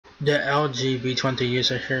The LG V20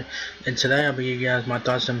 user here, and today I'll be giving you guys my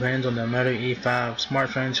thoughts and opinions on the Moto E5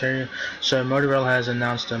 smartphones here. So Motorola has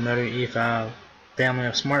announced the Moto E5 family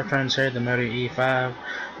of smartphones here, the Moto E5,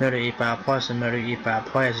 Moto E5 Plus, and Moto E5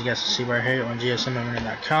 Play, as you guys can see right here on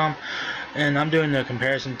gsminternet.com. And I'm doing the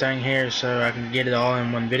comparison thing here so I can get it all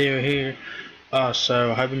in one video here.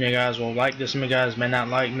 So hoping you guys will like this. Some of you guys may not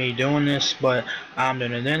like me doing this, but I'm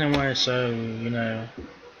doing it anyway, so you know.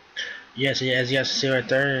 Yes, as you guys can see right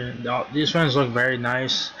there, these phones look very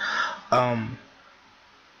nice.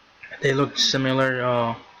 They look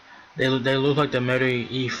similar. They look like the Moto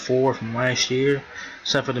E4 from last year,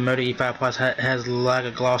 except for the Moto E5 Plus has like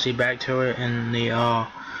a glossy back to it, and the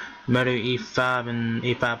Moto E5 and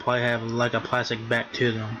E5 Play have like a plastic back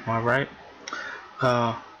to them. All right.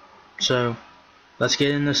 So let's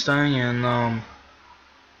get in this thing and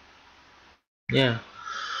yeah.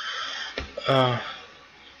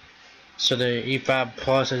 So the E5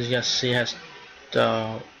 Plus, as you guys see, has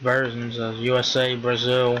the versions of USA,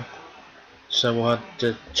 Brazil. So we'll have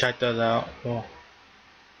to check that out. Well,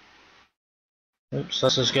 oops,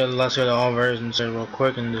 let's go to all versions here real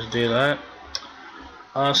quick and just do that.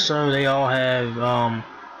 So they all have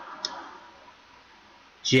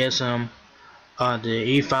GSM.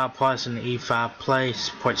 The E5 Plus and the E5 Play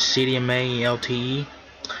support CDMA LTE.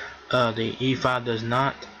 The E5 does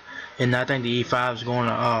not. And I think the E5 is going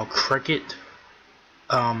to Cricket.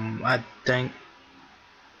 I think.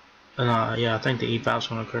 Yeah, I think the E5 is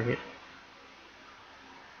going to Cricket.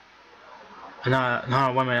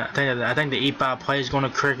 No, wait a minute. I think the E5 Play is going to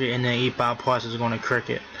Cricket, and the E5 Plus is going to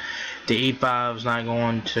Cricket. The E5 is not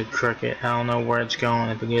going to Cricket. I don't know where it's going,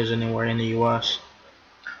 if it goes anywhere in the US.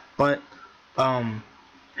 But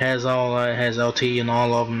has LTE and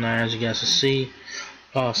all of them there, as you guys can see.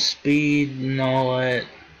 Speed and all that.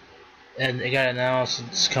 And they got announced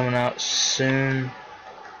it's coming out soon.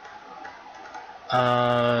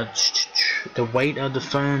 The weight of the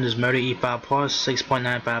phone is Moto E5 Plus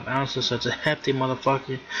 6.95 ounces, so it's a hefty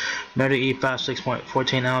motherfucker. Moto E5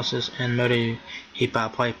 6.14 ounces and Moto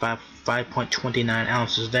E5 Play 5.29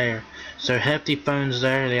 ounces there. So hefty phones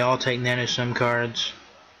there. They all take nano SIM cards.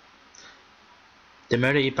 The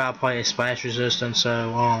Moto E5 Play is splash resistant,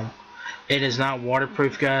 so it is not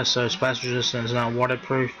waterproof, guys. So splash resistant is not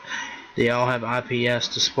waterproof. They all have IPS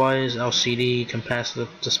displays, LCD capacitive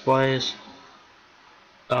displays.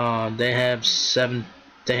 They have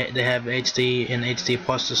they have HD and HD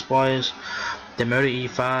Plus displays. The Moto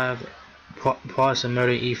E5 Plus and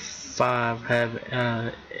Moto E5 have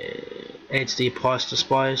HD Plus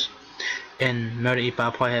displays, and Moto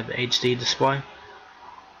E5 Play have HD display.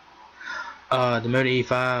 The Moto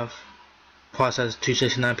E5 Plus has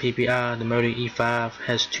 269 ppi. The Moto E5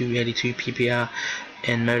 has 282 ppi,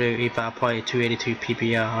 and Moto E5 Play 282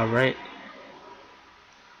 ppi. Alright.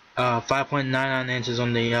 5.99 inches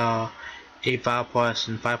on the E5 Plus,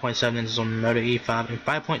 and 5.7 inches on the Moto E5, and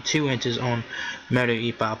 5.2 inches on Moto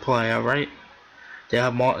E5 Play. Alright. They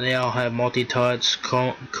all have multi-touch,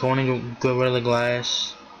 Corning Gorilla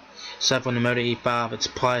Glass. Except for the Moto E5, it's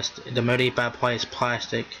plastic. The Moto E5 Play is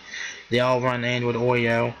plastic. They all run Android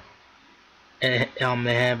Oreo. And,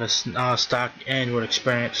 they have a stock Android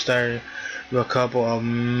experience there with a couple of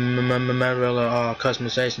Motorola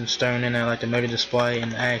customizations thrown in there, like the Moto display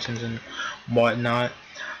and the actions and whatnot.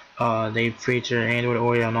 They feature Android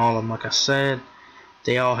Oreo on all of them, like I said.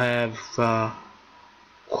 They all have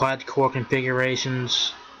quad-core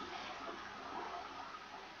configurations,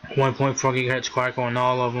 1.4 GHz quad-core on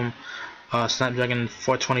all of them. Snapdragon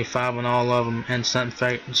 425 on all of them, and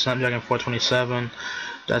Snapdragon 427.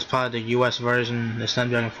 That's probably the US version, the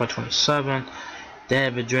Snapdragon 427. They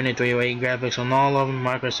have Adreno 308 graphics on all of them.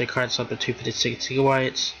 Micro SD cards up to 256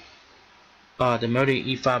 gigabytes. The Moto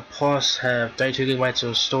E5 Plus have 32 gigabytes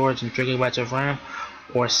of storage and 3 gigabytes of RAM,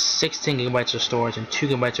 or 16 gigabytes of storage and 2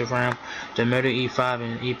 gigabytes of RAM. The Moto E5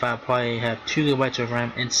 and E5 Play have 2 gigabytes of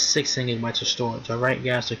RAM and 16 gigabytes of storage. Alright,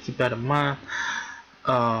 guys, so keep that in mind.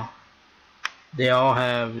 They all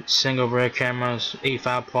have single rear cameras.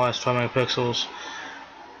 E5 Plus 12 megapixels,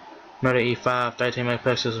 Moto E5 13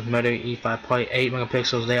 megapixels, Moto E5 Play 8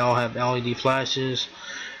 megapixels. They all have LED flashes.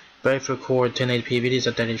 Both record 1080p videos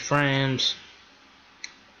at 30 frames.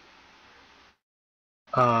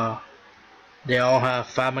 They all have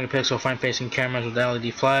 5 megapixel front-facing cameras with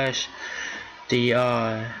LED flash. The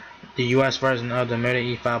US version of the Moto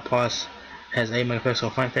E5 Plus has 8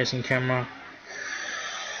 megapixel front-facing camera.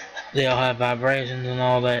 They all have vibrations and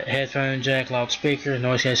all that. Headphone jack, loudspeaker,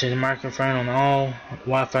 noise cancelling microphone on all.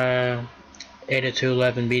 Wi-Fi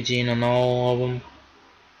 802.11bgn on all of them.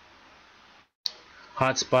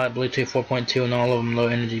 Hotspot, Bluetooth 4.2 on all of them. Low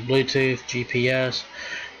energy Bluetooth, GPS.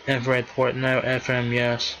 Infrared port, no. FM,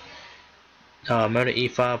 yes. Moto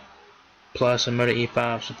E5 Plus and Moto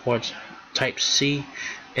E5 supports Type C,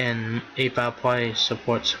 and E5 Play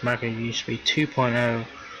supports micro USB 2.0.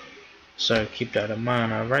 So keep that in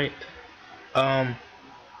mind, alright?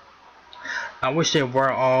 I wish they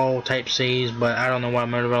were all Type C's, but I don't know why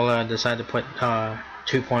Motorola decided to put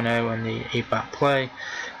 2.0 in the E5 Play.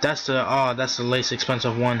 That's the least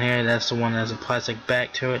expensive one here. That's the one that has a plastic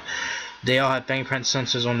back to it. They all have fingerprint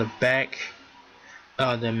sensors on the back. The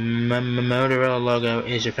Motorola logo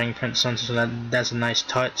is your fingerprint sensor, so that's a nice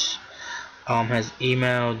touch. Has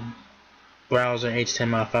email, browser,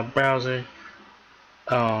 HTML5 browser.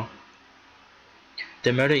 The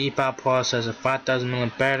Moto E5 Plus has a 5000 mAh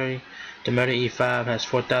battery. The Moto E5 has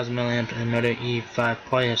 4000 mAh, and the Moto E5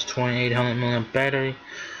 Play has 2800 mAh battery.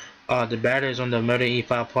 The batteries on the Moto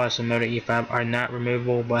E5 Plus and Moto E5 are not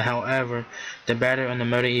removable, but however, the battery on the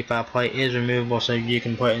Moto E5 Play is removable, so you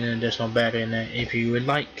can put an additional battery in there if you would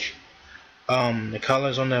like. The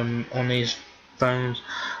colors on these phones: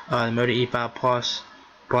 the Moto E5 Plus,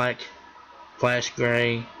 black, flash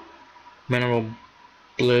gray, mineral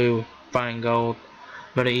blue, fine gold.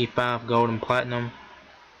 Moto E5 gold and platinum.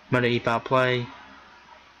 Moto E5 Play,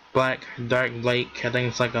 black, dark lake. I think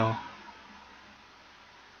it's like a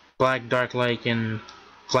black, dark lake, and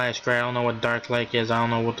flash gray. I don't know what dark lake is. I don't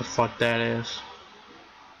know what the fuck that is.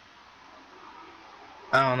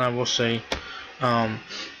 I don't know. We'll see.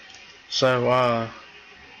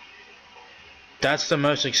 That's the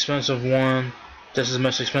most expensive one. This is the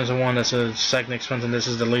most expensive one. This is the second expensive. This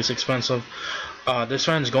is the least expensive. This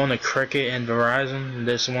one's going to Cricket and Verizon.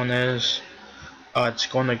 This one is. It's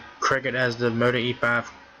going to Cricket as the Moto E5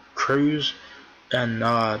 Cruise, and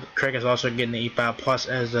Cricket's also getting the E5 Plus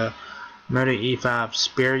as the Moto E5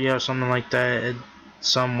 Spiria or something like that. It's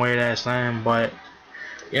some weird ass name, but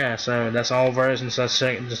yeah. So that's all versions. So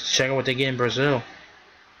let's check out what they get in Brazil.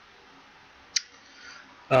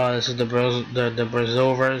 This is the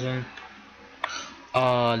Brazil version.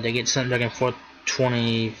 They get Snapdragon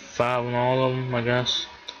 425 on all of them, I guess.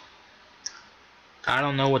 I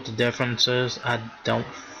don't know what the difference is. I don't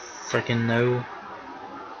freaking know.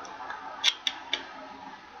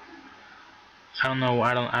 I don't know.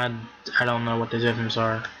 I don't know what the difference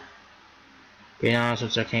are. Being honest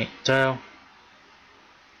with you, I can't tell.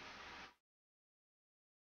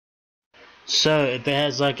 So if it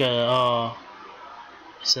has like a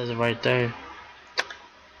it says it right there.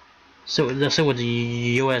 So let's see what the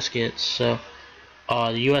US gets. So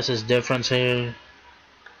the US is different here.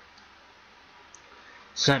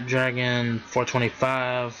 Snapdragon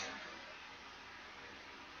 425.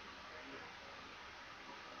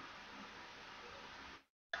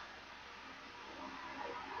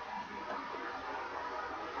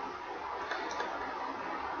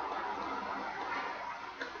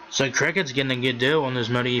 So Cricket's getting a good deal on this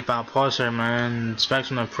Moto E5 Plus here, man.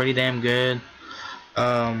 Specs are pretty damn good.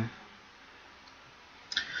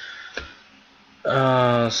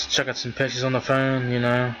 Let's check out some pictures on the phone. You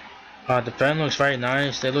know, the phone looks very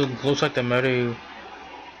nice. Looks like the Moto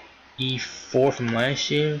E4 from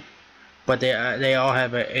last year, but they all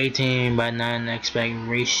have an 18:9 aspect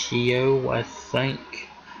ratio. I think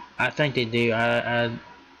they do. I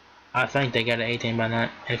think they got an 18:9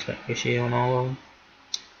 aspect ratio on all of them.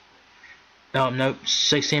 Nope,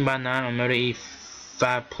 16:9 on Moto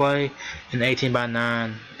E5 Play, and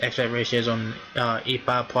 18:9 aspect ratios on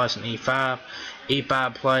E5 Plus and E5.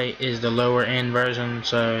 E5 Play is the lower end version,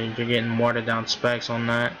 so you're getting watered down specs on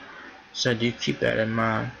that. So do keep that in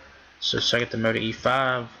mind. So check out the Moto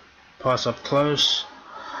E5 Plus up close.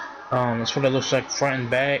 That's what it looks like front and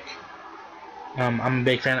back. I'm a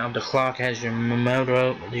big fan of the clock. It has your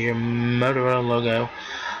Motorola logo,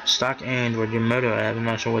 stock Android, your Moto app. I'm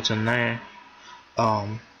not sure what's in there.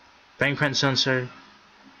 Fingerprint sensor,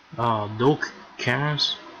 dual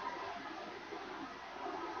cameras.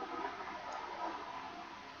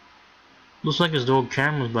 Looks like it's dual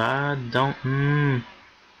cameras, but I don't.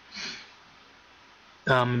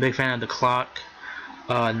 I'm a big fan of the clock.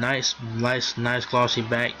 Nice glossy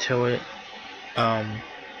back to it.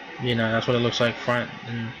 You know, that's what it looks like front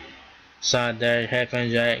and side there. Headphone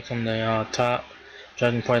jack from the top,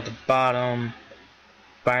 charging port at the bottom.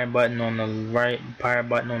 Power button on the right.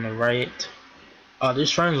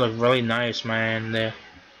 These phones look really nice, man. The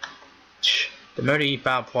Moto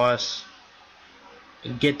E5 Plus.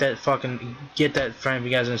 Get that phone. If you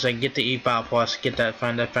guys gonna say get the E5 Plus, get that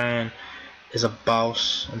phone. That phone is a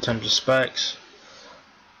boss in terms of specs.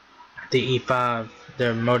 The E5,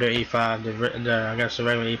 the Moto E5, I guess the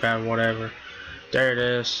regular E5, whatever. There it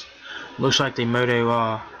is. Looks like the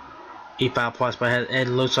Moto E5 Plus, but it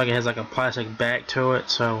looks like it has like a plastic back to it,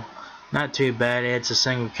 so not too bad. It's a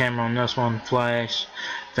single camera on this one, flash,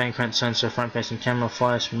 fingerprint sensor, front facing camera,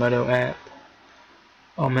 flash, Moto app.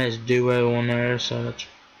 It has Duo on there, so that's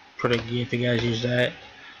pretty good if you guys use that.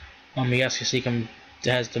 You guys can see it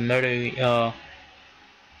has the Moto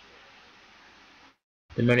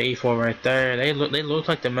E4 right there. They look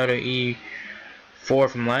like the Moto E4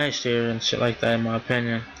 from last year and shit like that, in my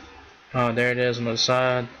opinion. There it is on the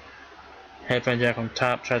side. Headphone jack on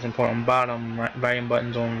top, charging port on bottom, volume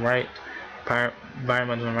buttons on right, volume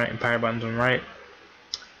buttons on right, and power buttons on right.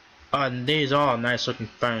 These are nice looking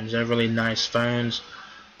phones. They're really nice phones.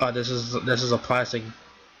 This is a plastic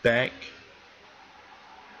back.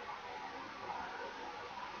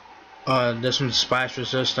 This one's splash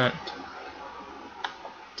resistant.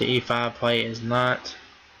 The E5 plate is not.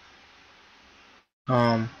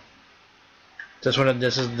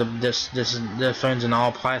 This is the phone's in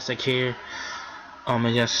all plastic here.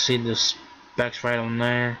 You guys see the specs right on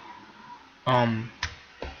there.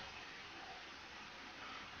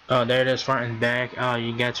 There it is, front and back.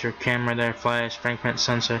 You got your camera there, flash, fingerprint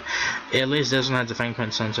sensor. At least this one has a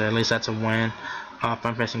fingerprint sensor. At least that's a win.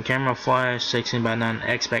 Front facing camera, flash, 16:9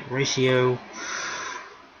 aspect ratio.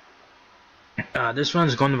 This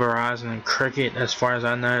one's going to Verizon and Cricket, as far as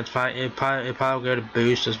I know. It probably will go to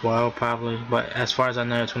Boost as well, probably. But as far as I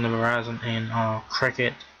know, it's going to Verizon and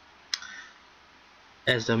Cricket,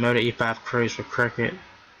 as the Moto E5 Cruise for Cricket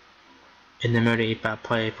and the Moto E5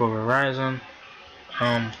 Play for Verizon.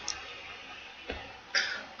 I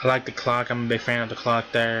like the clock. I'm a big fan of the clock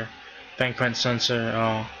there. Fingerprint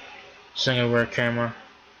sensor, single rear camera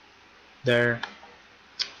there.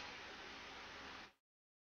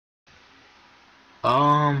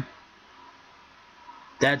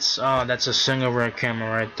 That's a single rear camera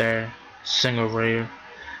right there. Single rear.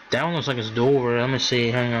 That one looks like it's dual rear. Let me see.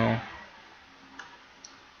 Hang on.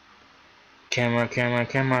 Camera.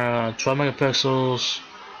 12 megapixels.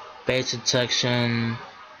 Base detection.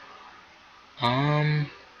 I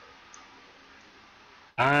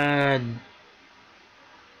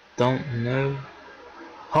don't know.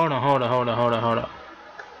 Hold on.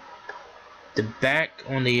 The back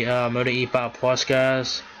on the Moto E5 Plus,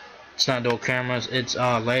 guys, it's not dual cameras, it's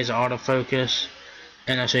laser autofocus.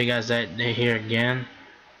 And I'll show you guys that here again.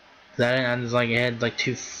 That was like, it had like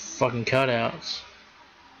two fucking cutouts.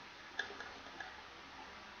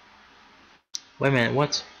 Wait a minute,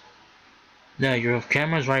 what? No, your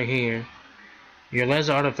camera's right here. Your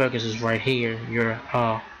laser autofocus is right here. Your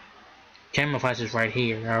camera flash is right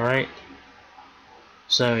here, alright?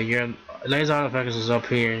 So your laser autofocus is up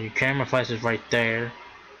here, your camera flash is right there.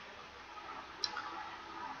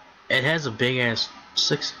 It has a big ass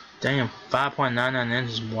 5.99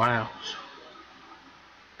 inches. Wow.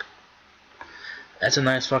 That's a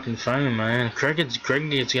nice fucking phone, man. Cricket's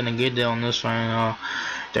getting a good deal on this phone.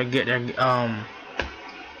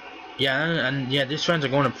 Yeah, these phones are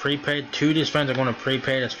going to prepaid. Two of these phones are going to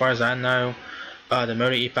prepaid, as far as I know. The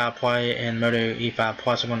Moto E5 Play and Moto E5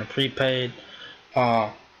 Plus are going to prepaid.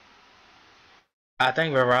 I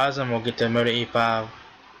think Verizon will get the Moto E5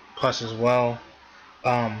 Plus as well.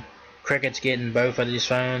 Cricket's getting both of these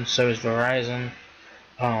phones, so is Verizon.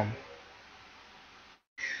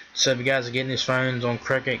 So if you guys are getting these phones on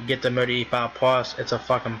Cricket, get the Moto E5 Plus. It's a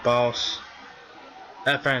fucking boss.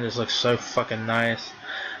 That phone just looks so fucking nice.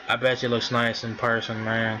 I bet you it looks nice in person,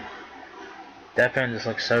 man. That phone just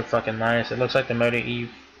looks so fucking nice. It looks like the Moto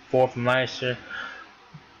E4 from last year,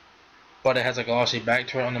 but it has a glossy back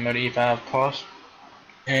to it on the Moto E5 Plus.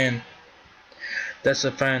 And that's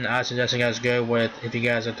the phone I suggest you guys go with if you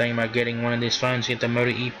guys are thinking about getting one of these phones. Get the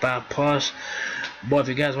Moto E5 Plus. But if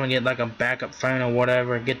you guys want to get like a backup phone or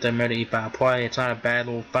whatever, get the Moto E5 Play. It's not a bad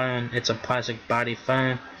little phone. It's a plastic body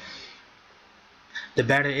phone. The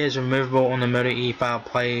battery is removable on the Moto E5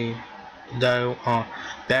 Play, though.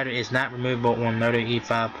 Battery is not removable on Moto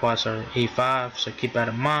E5 Plus or E5, so keep that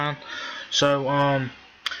in mind. So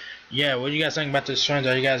yeah, what do you guys think about this phones?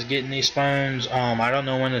 Are you guys getting these phones? I don't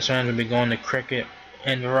know when this phones will be going to Cricket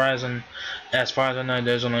and Verizon. As far as I know,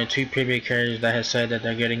 there's only two prepaid carriers that have said that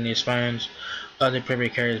they're getting these phones. Other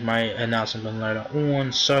prepaid carriers might announce them later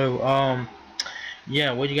on. So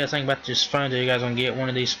yeah, what do you guys think about this phone? Are you guys gonna get one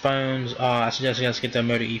of these phones? I suggest you guys get the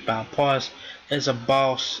Moto E5 Plus. It's a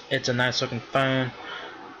boss. It's a nice looking phone.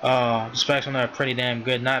 The specs on there are pretty damn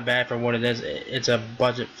good. Not bad for what it is. It's a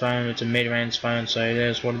budget phone. It's a mid-range phone, so it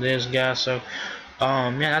is what it is, guys. So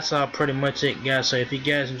yeah, that's pretty much it, guys. So if you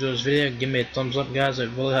guys enjoyed this video, give me a thumbs up, guys.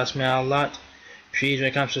 It really helps me out a lot. Please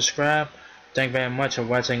rate, comment, subscribe. Thank you very much for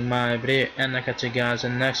watching my video, and I'll catch you guys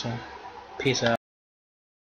in the next one. Peace out.